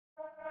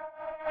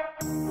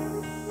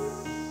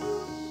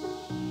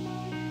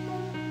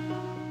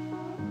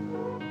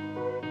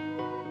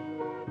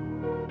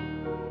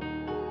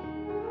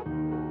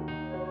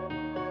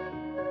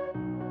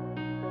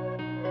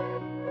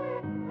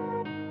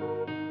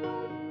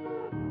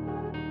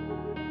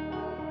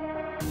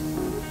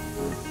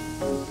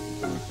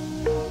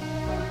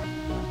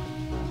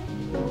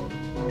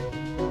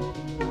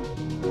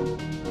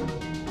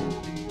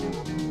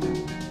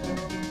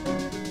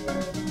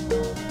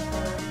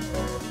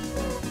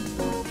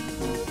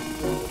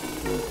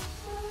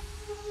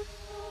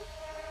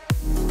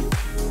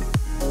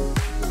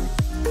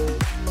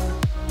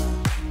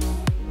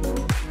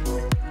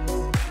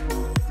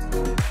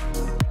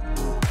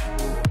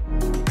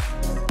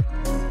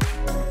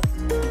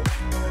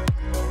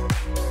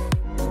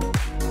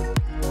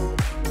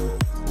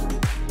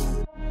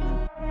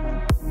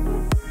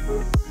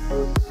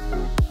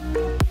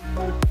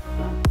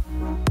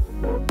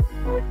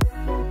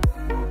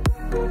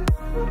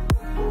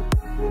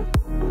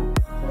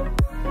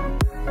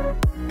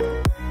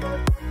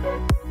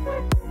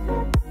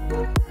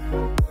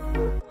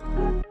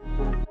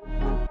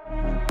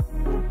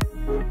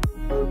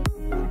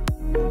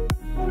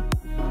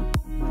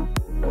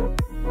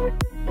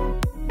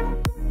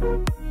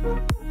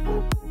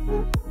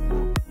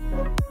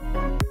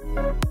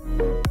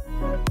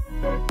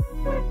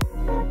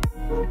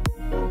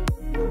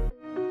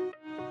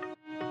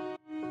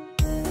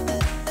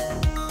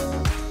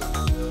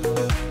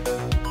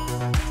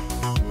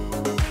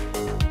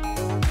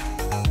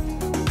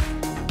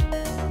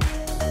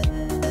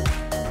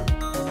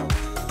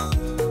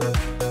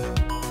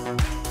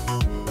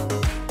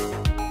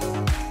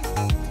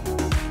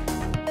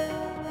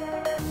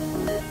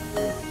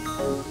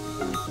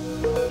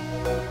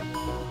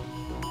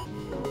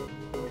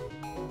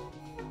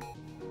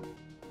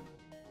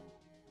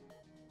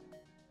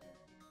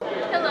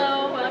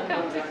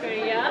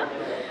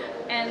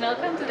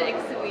welcome to the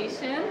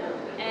exhibition.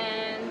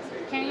 And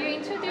can you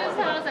introduce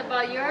us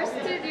about your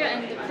studio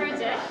and the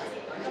project?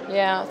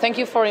 Yeah, thank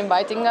you for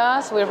inviting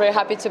us. We're very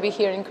happy to be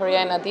here in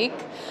Korea in ADIC.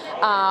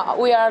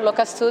 We are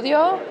Loca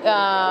Studio.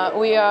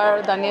 We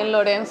are Daniel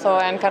Lorenzo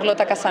and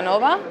Carlota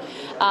Casanova.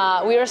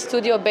 We are a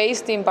studio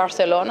based in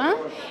Barcelona,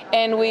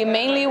 and we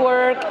mainly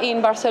work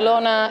in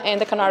Barcelona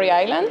and the Canary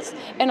Islands,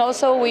 and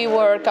also we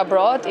work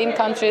abroad in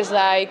countries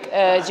like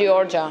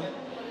Georgia.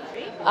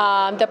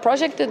 The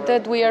project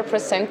that we are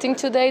presenting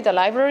today, the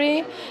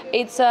library,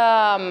 it's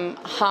a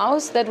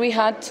house that we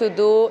had to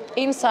do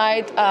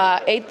inside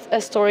an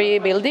 8-story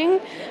building,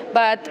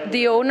 but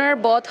the owner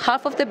bought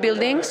half of the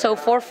building, so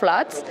 4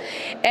 flats,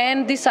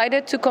 and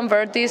decided to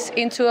convert this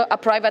into a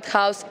private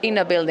house in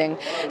a building.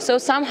 So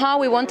somehow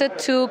we wanted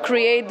to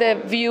create the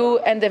view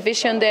and the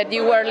vision that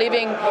you were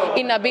living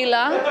in a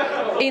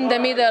villa in the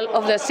middle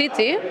of the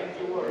city,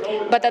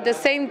 but at the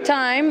same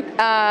time,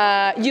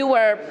 you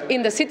were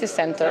in the city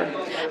center.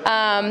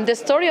 The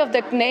story of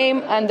the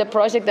name and the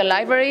project, the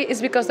library,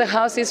 is because the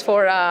house is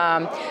for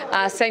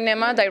a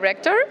cinema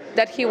director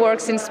that he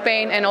works in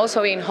Spain and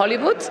also in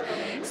Hollywood.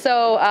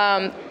 So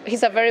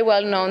he's a very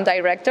well-known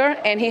director,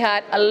 and he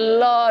had a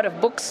lot of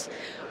books,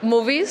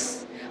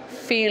 movies,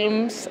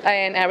 films,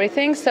 and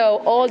everything.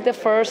 So all the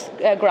first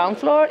ground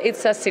floor,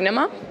 it's a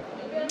cinema,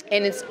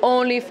 and it's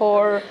only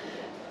for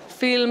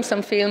films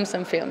and films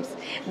and films.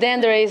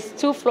 Then there is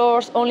 2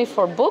 floors only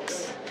for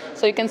books,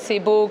 so you can see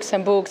books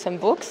and books and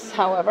books,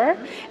 however.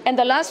 And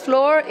the last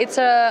floor, it's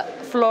a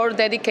floor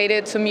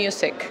dedicated to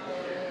music.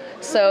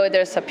 So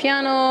there's a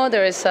piano,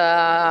 there is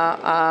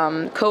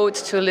a code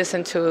to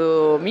listen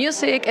to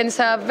music, and it's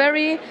a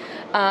very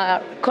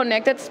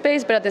connected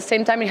space, but at the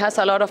same time it has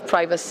a lot of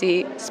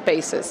privacy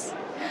spaces.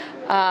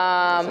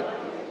 That's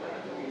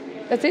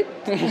it.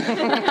 Thank you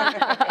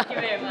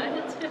very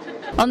much.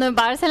 오늘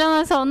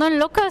바르셀로나에서 오는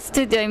로카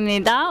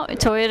스튜디오입니다.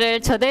 저희를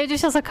초대해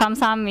주셔서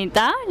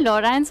감사합니다.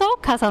 로렌소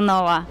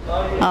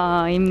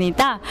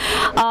카사노와입니다.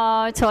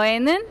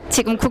 저희는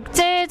지금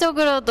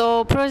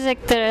국제적으로도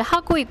프로젝트를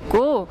하고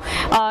있고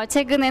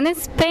최근에는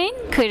스페인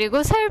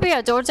그리고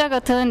설비아, 조르지아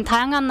같은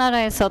다양한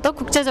나라에서도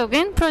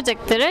국제적인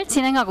프로젝트를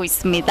진행하고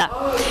있습니다.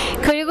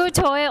 그리고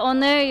저희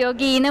오늘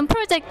여기 있는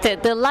프로젝트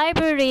The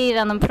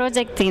Library라는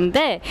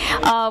프로젝트인데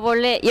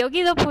원래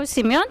여기도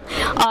보시면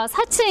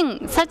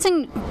 4층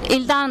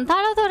일단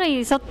따로따로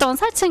있었던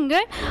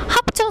 4층을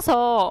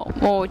합쳐서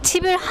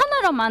집을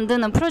하나로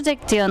만드는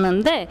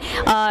프로젝트였는데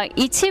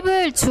이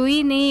집을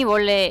주인이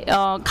원래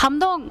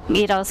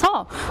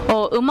감독이라서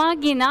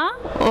음악이나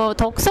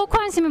독서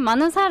관심이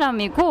많은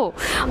사람이고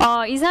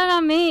이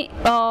사람이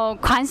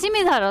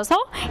관심이 달아서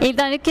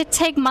일단 이렇게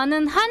책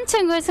많은 한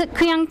층을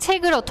그냥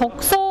책으로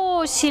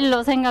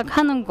독서실로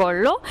생각하는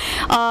걸로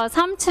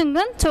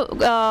 3층은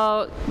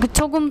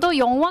조금 더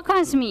영화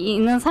관심이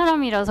있는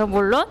사람이라서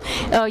물론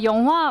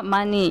영화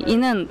많이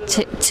있는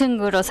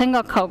층으로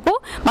생각하고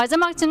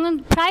마지막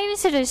친구는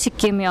프라이빗을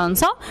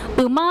시키면서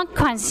음악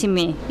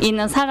관심이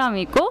있는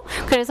사람이고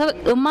그래서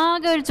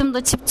음악을 좀 더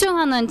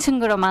집중하는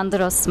친구로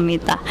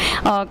만들었습니다.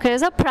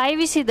 그래서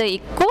프라이빗이도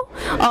있고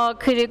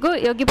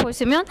그리고 여기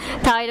보시면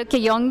다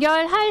이렇게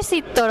연결할 수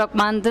있도록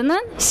만드는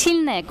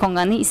실내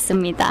공간이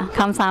있습니다.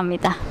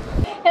 감사합니다.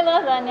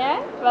 Hello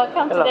Daniel,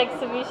 welcome to the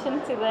exhibition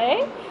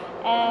today.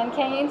 And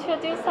can you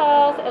introduce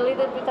us a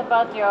little bit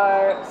about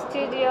your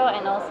studio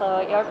and also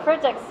your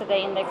projects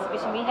today in the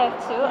exhibition? We have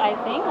two, I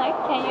think.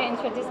 Can you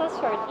introduce us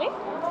shortly?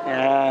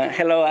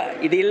 Hello,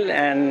 Idil,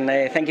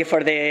 and thank you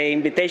for the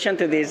invitation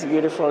to this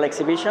beautiful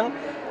exhibition.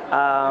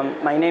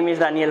 My name is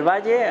Daniel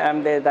Valle.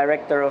 I'm the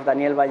director of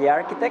Daniel Valle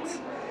Architects.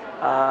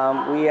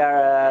 We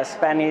are a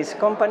Spanish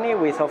company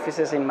with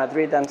offices in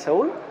Madrid and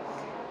Seoul.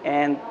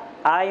 And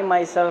I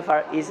myself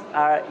I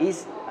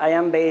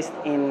am based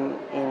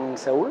in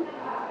Seoul.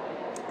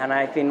 And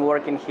I've been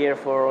working here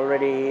for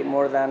already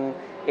more than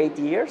 8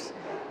 years.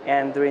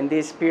 And during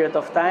this period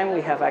of time, we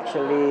have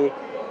actually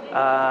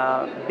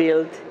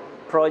built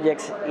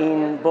projects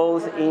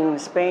both in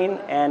Spain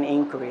and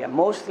in Korea,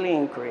 mostly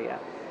in Korea.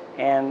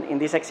 And in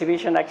this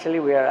exhibition, actually,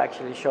 we are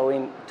actually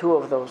showing 2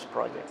 of those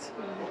projects.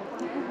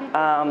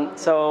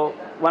 So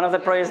one of the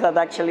projects that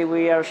actually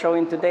we are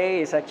showing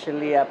today is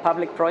actually a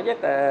public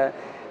project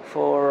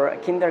for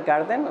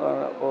kindergarten,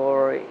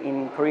 or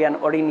in Korean,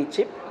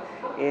 Orinichip.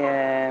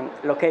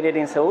 Located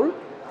in Seoul,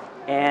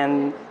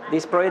 and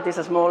this project is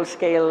a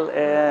small-scale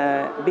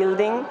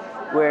building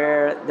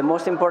where the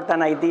most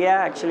important idea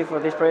actually for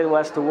this project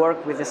was to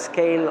work with the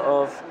scale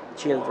of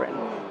children.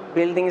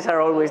 Buildings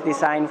are always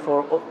designed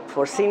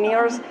for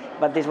seniors,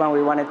 but this one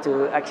we wanted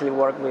to actually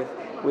work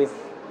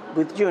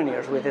with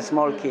juniors, with the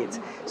small kids.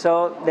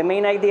 So the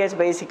main idea is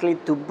basically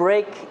to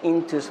break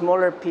into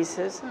smaller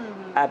pieces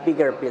a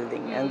bigger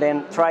building, and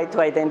then try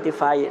to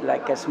identify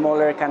like a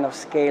smaller kind of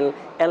scale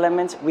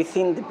elements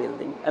within the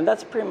building. And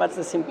that's pretty much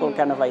the simple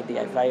kind of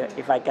idea,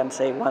 if I can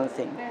say one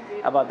thing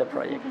about the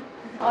project.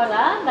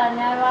 Hola,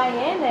 Daniel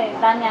Valle de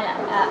Daniel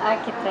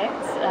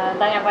Architects,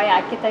 Daniel Valle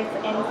Architects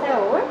in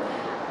Seoul.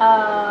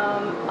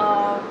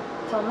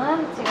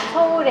 저는 지금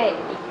서울에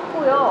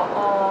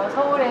있고요.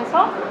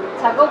 서울에서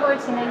작업을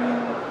진행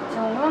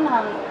중은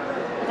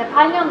이제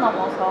 8년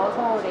넘어서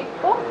서울에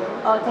있고,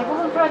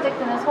 대부분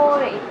프로젝트는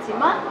서울에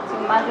있지만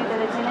지금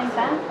마드리드에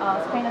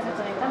스페인에서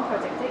진행된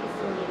프로젝트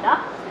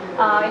있습니다.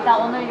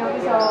 일단 오늘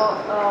여기서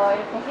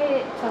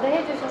이렇게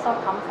초대해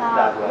주셔서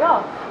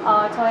감사하고요.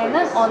 저희는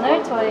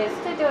오늘 저희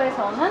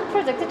스튜디오에서는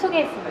프로젝트 2개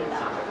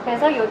있습니다.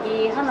 그래서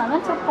여기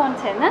하나는 첫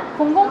번째는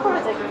공공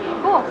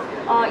프로젝트이고,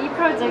 이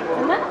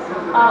프로젝트는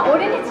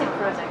어린이집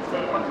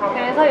프로젝트예요.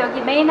 그래서 여기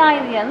메인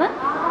아이디어는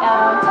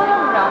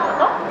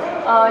촬영물하고도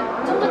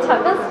좀 더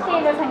작은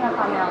스케일을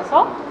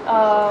생각하면서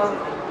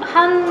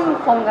한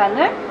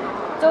공간을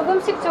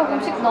조금씩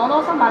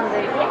나눠서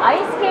만들기,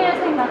 아이 스케일을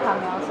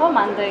생각하면서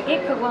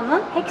만들기,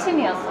 그거는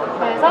핵심이었어요.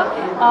 그래서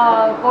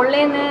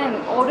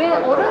원래는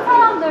어른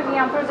사람들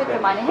위한 프로젝트를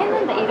많이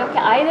했는데 이렇게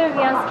아이들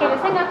위한 스케일을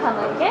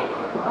생각하는 게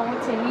너무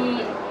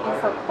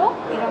재미있었고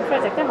이런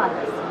프로젝트를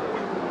만들었습니다.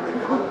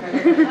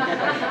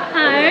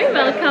 Hi,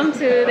 welcome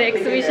to the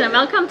exhibition.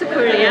 Welcome to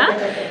Korea.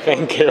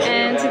 Thank you.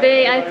 And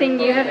today I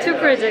think you have 2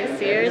 projects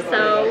here.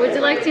 So would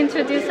you like to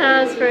introduce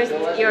us first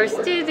your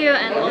studio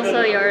and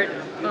also your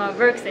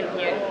works in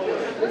here?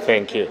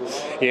 Thank you.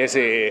 Yes,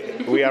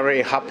 we are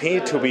very happy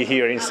to be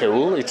here in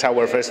Seoul. It's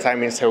our first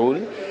time in Seoul.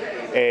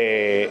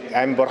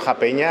 I'm Borja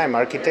Peña, I'm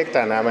architect,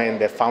 and I'm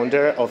the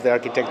founder of the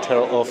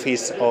architectural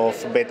office of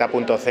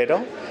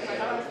Beta.0.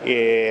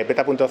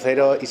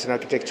 Beta.0 is an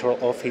architectural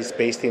office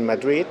based in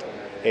Madrid.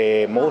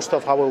 Most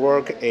of our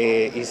work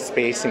is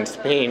based in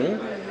Spain,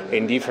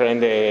 in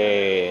different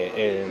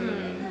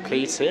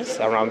places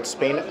around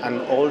Spain,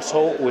 and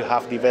also we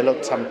have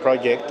developed some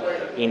projects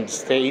in the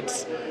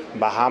States,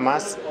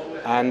 Bahamas,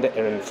 and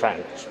in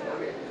France.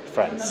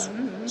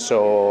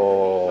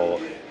 So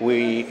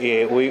we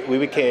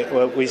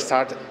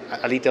start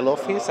a little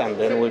office, and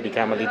then we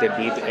become a little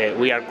bit.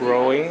 We are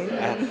growing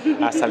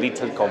as a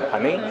little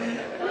company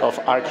of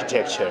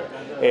architecture.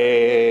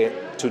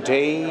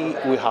 Today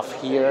we have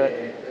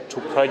here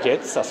 2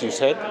 projects, as you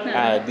said.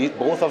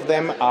 Both of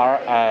them are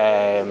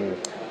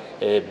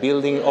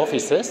building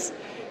offices,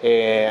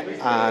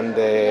 and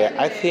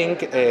I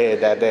think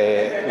that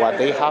what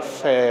they have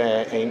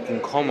in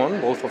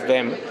common, both of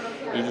them,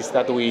 is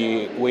that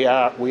we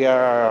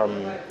are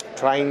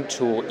trying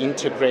to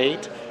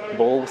integrate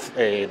both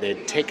the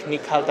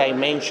technical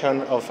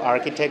dimension of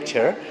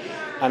architecture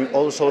and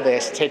also the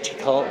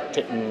aesthetical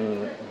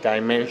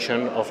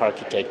dimension of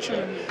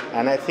architecture.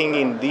 And I think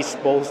in these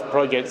both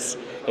projects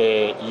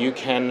you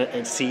can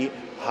see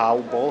how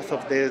both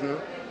of them,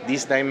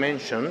 these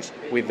dimensions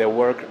with the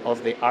work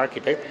of the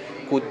architect,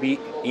 could be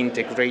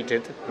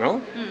integrated,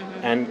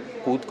 and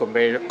could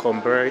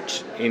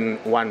converge in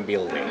one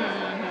building.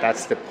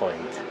 That's the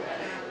point.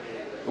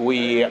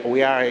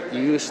 we are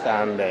used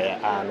and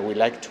we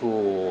like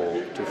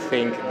to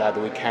think that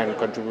we can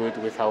contribute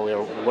with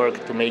our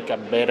work to make a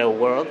better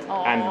world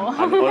and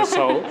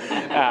also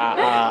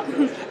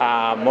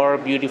a more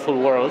beautiful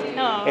world.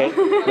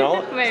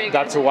 No,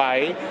 that's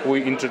why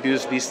we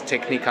introduce these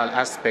technical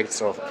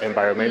aspects of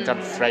environmental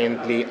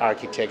friendly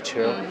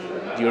architecture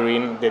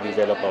during the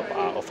development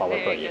of our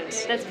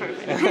projects. That's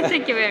perfect.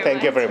 Thank you very much.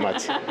 Thank you very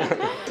much.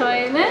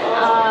 저희는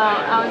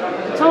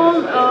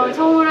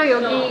처음으로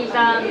여기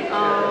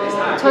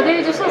일단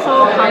초대해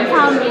주셔서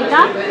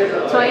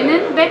감사합니다.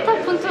 저희는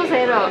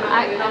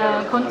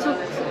베타.0 건축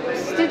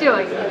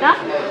스튜디오입니다.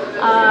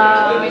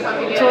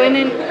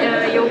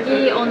 저희는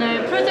여기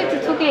오늘 프로젝트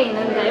 2개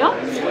있는데요.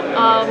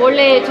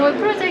 원래 저희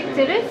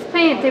프로젝트를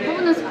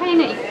대부분은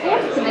스페인에 있고,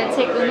 근데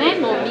최근에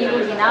뭐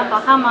미국이나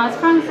바하마스,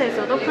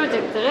 프랑스에서도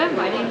프로젝트를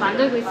많이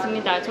만들고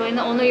있습니다.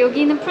 저희는 오늘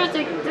여기 있는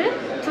프로젝트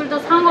둘 다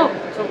상업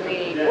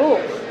쪽이고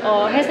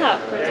회사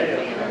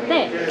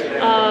프로젝트인데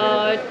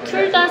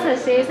둘 다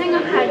사실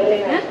생각할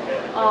때는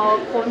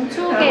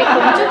건축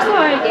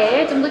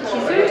설계에 좀 더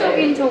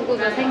기술적인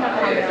쪽으로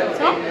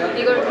생각하면서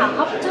이걸 다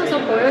합쳐서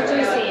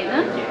보여줄 수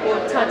있는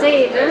뭐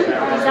자재이든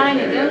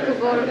디자인이든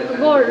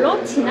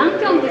그걸로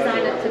친환경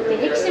디자인을 특히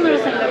핵심으로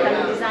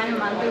생각하는 디자인을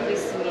만들고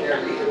있습니다.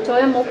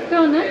 저의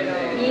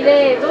목표는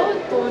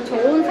미래에도 또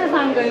좋은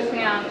세상을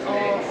그냥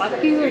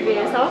맡기기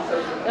위해서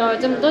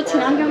좀 더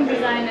친환경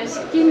디자인을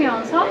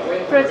시키면서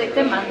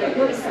프로젝트를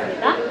만들고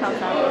있습니다.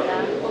 감사합니다.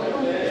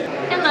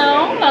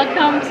 Hello,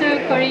 welcome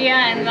to Korea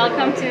and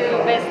welcome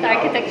to Best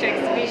Architecture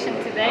Exhibition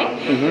today.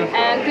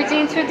 Could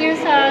you introduce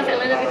us a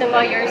little bit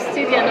about your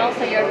studio and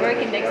also your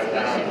work in the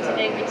exhibition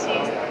today, which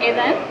is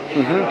Eden,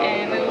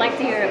 and we would like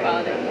to hear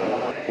about it.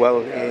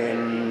 Well,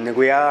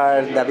 we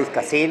are David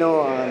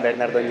Casino and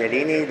Bernardo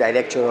Agnellini,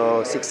 director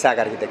of Zigzag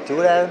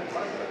Arquitectura,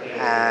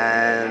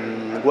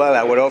 and well,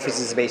 our office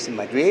is based in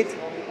Madrid.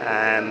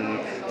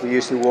 We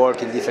usually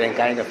work in different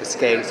kind of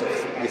scales of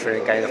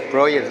different kind of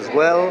projects as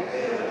well.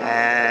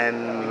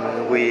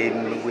 And we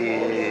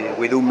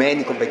do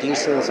many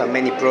competitions and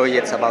many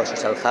projects about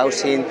social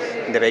housing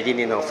in the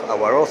beginning of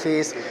our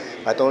office,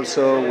 but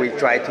also we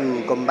try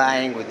to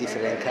combine with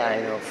different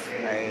kind of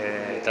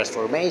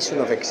transformation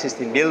of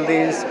existing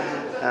buildings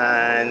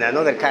and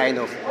another kind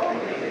of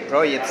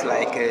projects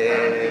like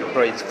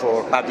projects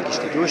for public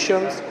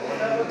institutions.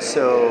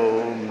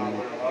 So,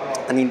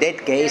 and in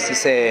that case,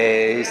 it's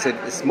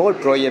a small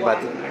project, but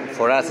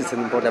for us it's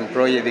an important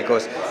project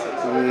because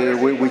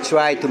we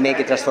try to make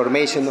a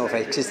transformation of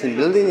an existing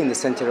building in the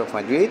center of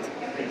Madrid,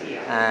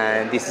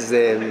 and this is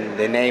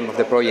the name of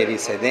the project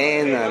is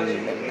Eden,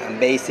 and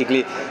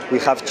basically we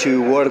have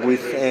to work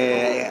with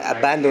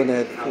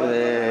abandoned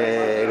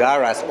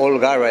garages, old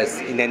garages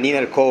in an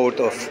inner court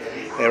of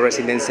a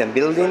residential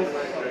building,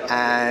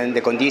 and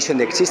the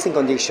existing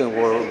conditions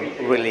were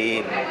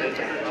really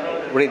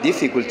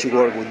difficult to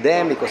work with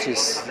them because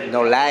there's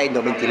no light,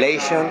 no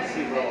ventilation,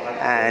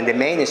 and the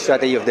main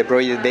strategy of the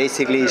project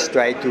basically is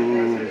try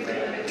to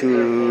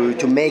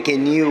make a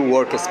new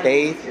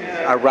workspace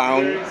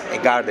around a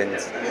garden.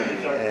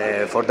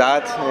 For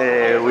that,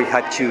 we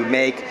had to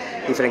make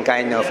different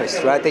kind of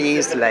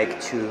strategies,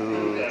 like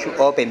to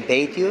open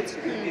patios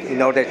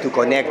in order to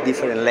connect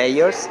different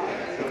layers,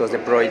 because the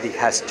project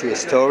has 2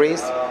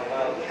 stories,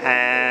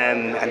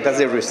 and that's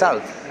the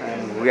result.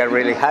 We are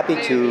really happy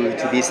to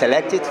be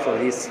selected for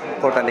this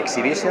important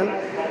exhibition.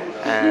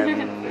 Very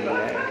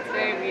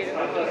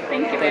beautiful.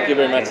 Thank you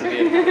very much.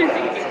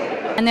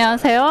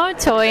 안녕하세요.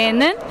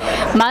 저희는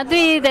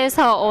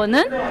마드리드에서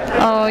오는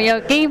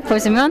여기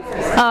보시면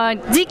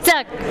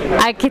직작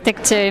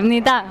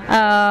아키텍처입니다.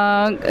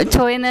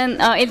 저희는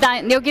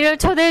일단 여기를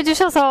초대해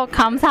주셔서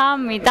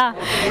감사합니다.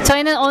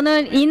 저희는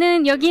오늘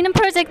여기 있는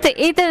프로젝트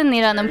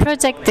이든이라는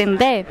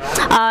프로젝트인데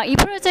이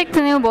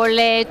프로젝트는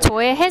원래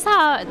저의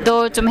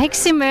회사도 좀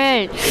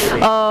핵심을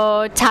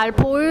잘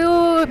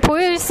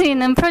보일 수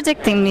있는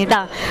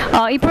프로젝트입니다.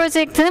 이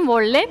프로젝트는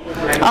원래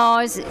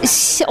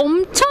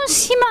엄청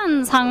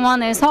심한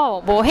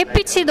상황에서 뭐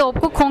햇빛이도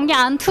없고 공기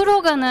안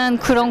들어가는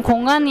그런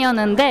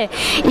공간이었는데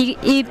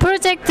이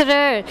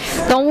프로젝트를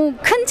너무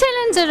큰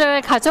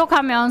챌린지를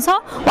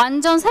가져가면서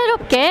완전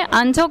새롭게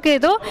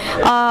안쪽에도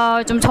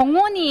좀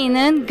정원이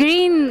있는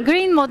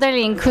그린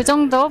모델링 그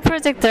정도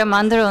프로젝트를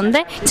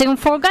만들었는데 지금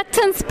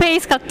Forgotten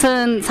Space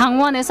같은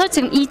상황에서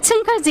지금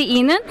 2층까지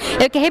있는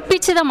이렇게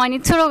햇빛이 더 많이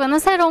들어가는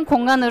새로운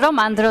공간으로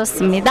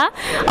만들었습니다.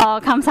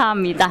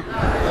 감사합니다.